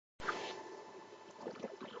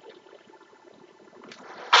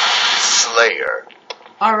Slayer.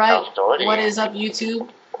 Alright, what is up YouTube?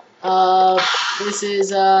 This is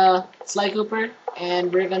Sly Cooper,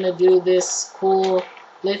 and we're gonna do this cool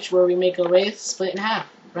glitch where we make a wraith split in half.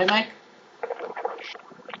 Right, Mike?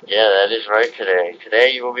 Yeah, that is right today.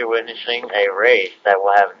 Today you will be witnessing a wraith that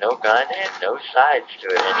will have no gun and no sides to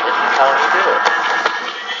it, and this is how we do it.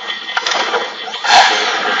 After this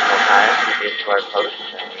additional time, we get to our post,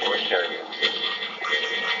 and we will show you.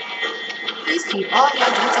 Please keep all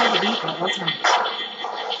hands inside the vehicle at all times.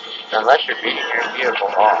 Unless you're beating your vehicle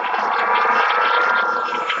off.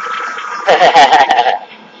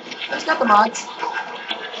 Who's got the mods?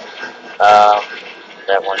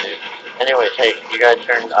 That one dude. Anyways, hey, you gotta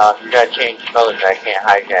change colors. I can't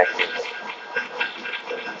hijack you.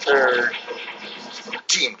 Third.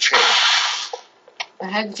 Team change. I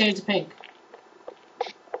had to change to pink.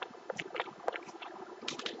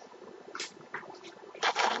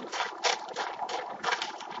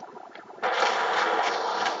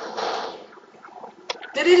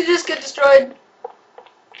 Did he just get destroyed?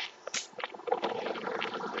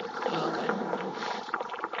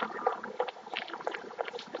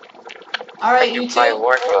 Alright,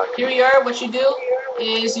 YouTube, here we are. What you do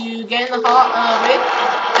is you get in the wraith,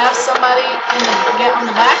 have somebody get on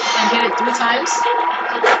the back and hit it 3 times.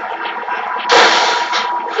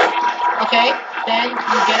 Okay, then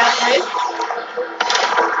you get out the wraith.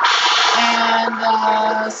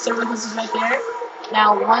 And server is right there.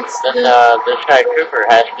 Now once this guy Cooper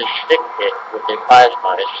has to stick it with a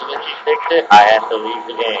plasma. As soon as he sticks it, I have to leave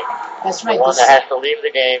the game. That's right. The one that has to leave the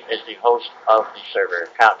game is the host of the server.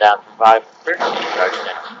 Countdown from 5. Starts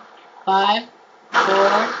next. 5,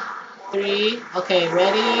 4, 3. Okay,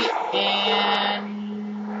 ready and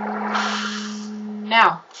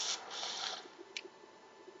now.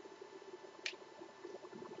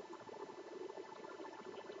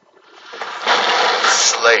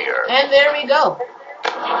 Slayer. And there we go.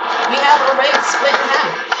 We have a wraith split in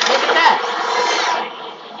half. Look at that.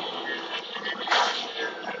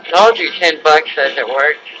 Told you $10 says it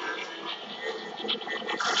worked.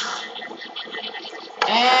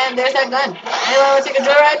 And there's that gun. Anyone want to take a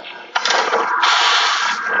joyride?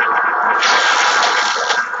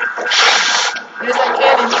 There's that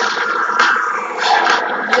cannon.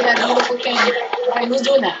 Look at that beautiful cannon. Alright, who's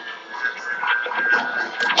doing that?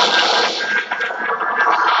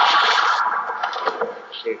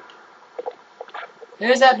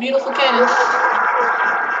 There's that beautiful cannon.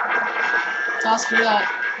 It's all screwed up.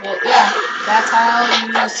 But yeah, that's how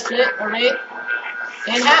you split a wraith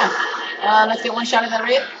in half. Let's get one shot at that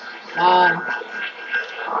wraith.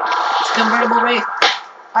 It's a convertible wraith.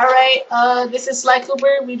 Alright, this is Sly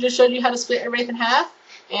Cooper. We just showed you how to split a wraith in half.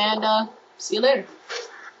 And see you later.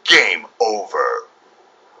 Game over.